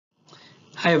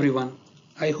Hi everyone,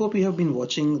 I hope you have been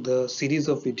watching the series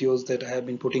of videos that I have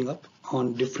been putting up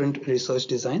on different research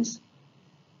designs.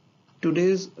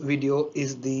 Today's video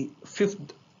is the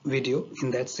fifth video in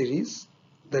that series.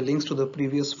 The links to the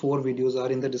previous 4 videos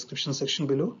are in the description section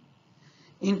below.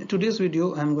 In today's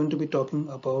video, I'm going to be talking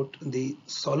about the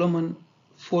Solomon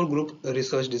 4-group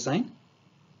research design,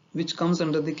 which comes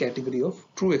under the category of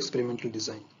true experimental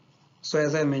design. So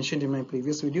as I mentioned in my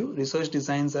previous video, research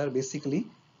designs are basically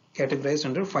categorized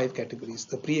under 5 categories: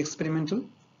 the pre-experimental,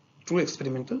 true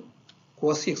experimental,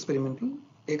 quasi-experimental,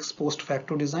 ex post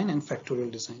facto design, and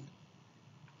factorial design.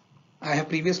 I have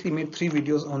previously made 3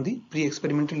 videos on the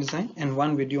pre-experimental design and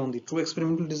 1 video on the true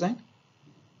experimental design.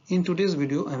 In today's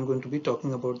video, I am going to be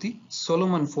talking about the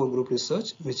Solomon 4-group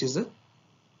research, which is a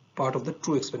part of the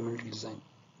true experimental design.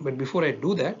 But before I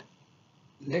do that,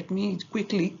 let me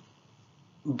quickly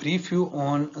brief you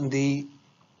on the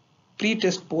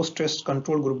Pretest Posttest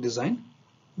control group design,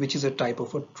 which is a type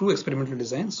of a true experimental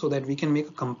design, so that we can make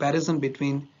a comparison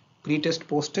between Pretest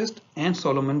Posttest and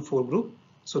Solomon 4-group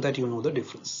so that you know the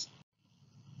difference.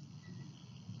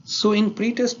 So in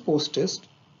Pretest Posttest,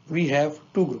 we have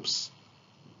 2 groups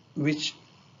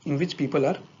in which people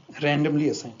are randomly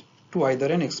assigned to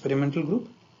either an experimental group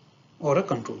or a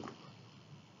control group.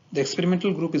 The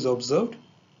experimental group is observed,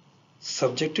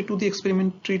 subjected to the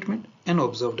experiment treatment, and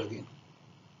observed again.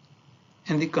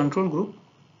 And the control group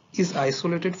is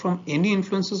isolated from any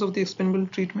influences of the experimental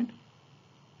treatment.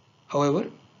 However,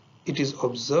 it is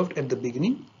observed at the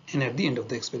beginning and at the end of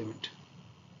the experiment.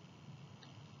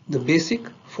 The basic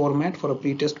format for a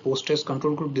pretest post-test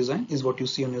control group design is what you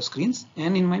see on your screens,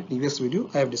 and in my previous video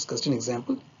I have discussed an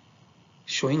example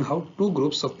showing how 2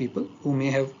 groups of people who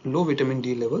may have low vitamin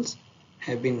D levels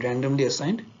have been randomly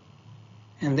assigned,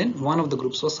 and then one of the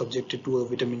groups was subjected to a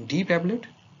vitamin D tablet.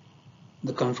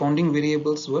 The confounding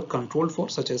variables were controlled for,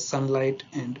 such as sunlight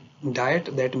and diet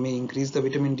that may increase the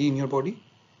vitamin D in your body.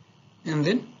 And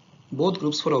then both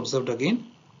groups were observed again,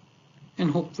 and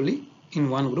hopefully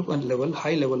in one group a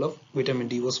high level of vitamin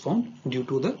D was found due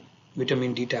to the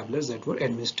vitamin D tablets that were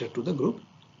administered to the group,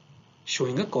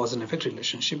 showing a cause and effect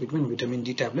relationship between vitamin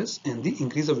D tablets and the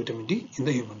increase of vitamin D in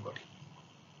the human body.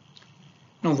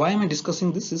 Now, why am I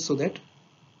discussing this is so that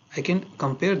I can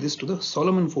compare this to the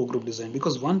Solomon 4-group design,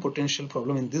 because one potential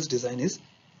problem in this design is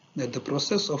that the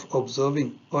process of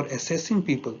observing or assessing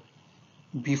people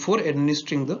before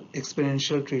administering the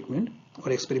experiential treatment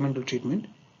or experimental treatment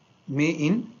may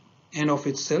in and of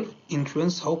itself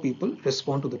influence how people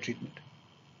respond to the treatment.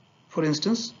 For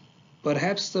instance,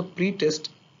 perhaps the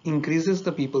pre-test increases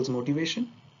the people's motivation.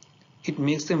 It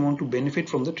makes them want to benefit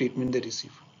from the treatment they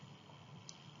receive.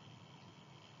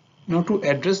 Now, to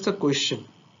address the question,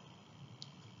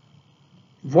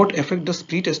 what effect does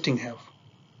pre-testing have?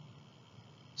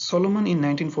 Solomon in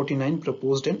 1949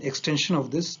 proposed an extension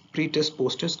of this pre-test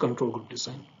post-test control group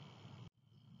design.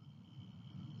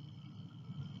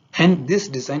 And this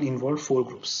design involved 4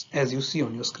 groups, as you see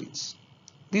on your screens.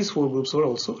 These 4 groups were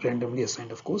also randomly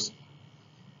assigned, of course,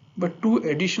 but 2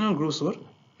 additional groups were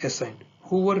assigned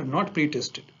who were not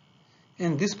pre-tested,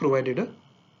 and this provided a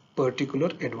particular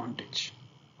advantage.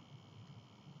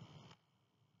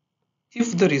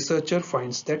 If the researcher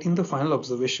finds that in the final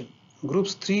observation,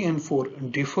 groups 3 and 4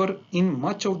 differ in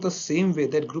much of the same way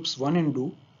that groups 1 and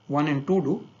 2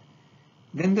 do,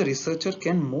 then the researcher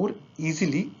can more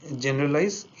easily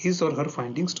generalize his or her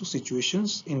findings to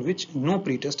situations in which no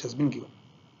pretest has been given.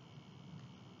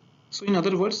 So in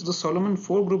other words, the Solomon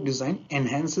 4-group design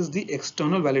enhances the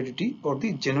external validity or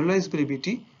the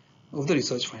generalizability of the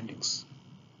research findings.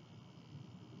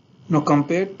 Now,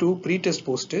 compared to pretest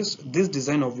post-test, this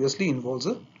design obviously involves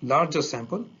a larger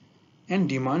sample and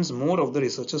demands more of the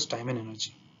researcher's time and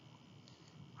energy.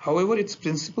 However, its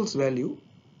principal's value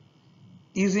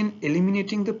is in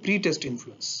eliminating the pretest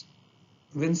influence.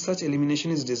 When such elimination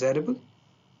is desirable,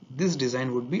 this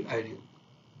design would be ideal.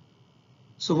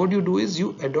 So what you do is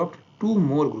you adopt 2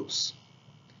 more groups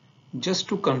just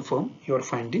to confirm your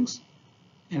findings,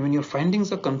 and when your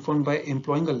findings are confirmed by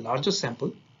employing a larger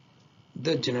sample,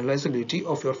 the generalizability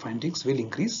of your findings will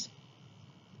increase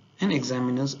and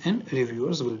examiners and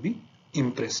reviewers will be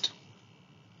impressed.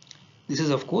 This is,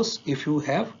 of course, if you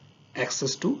have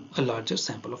access to a larger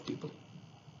sample of people.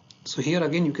 So here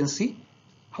again you can see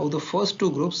how the first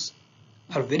 2 groups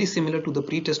are very similar to the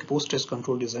pre-test post-test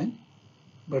control design,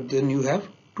 but then you have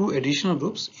 2 additional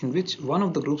groups in which one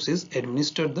of the groups is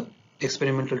administered the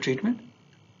experimental treatment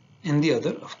and the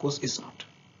other, of course, is not.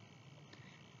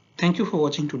 Thank you for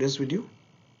watching today's video,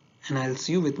 and I'll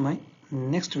see you with my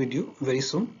next video very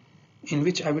soon, in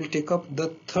which I will take up the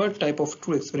third type of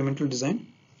true experimental design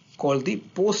called the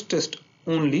post-test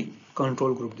only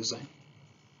control group design.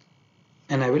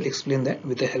 And I will explain that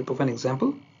with the help of an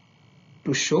example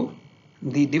to show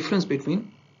the difference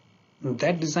between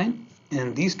that design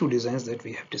and these two designs that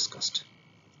we have discussed.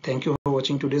 Thank you for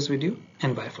watching today's video,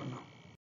 and bye for now.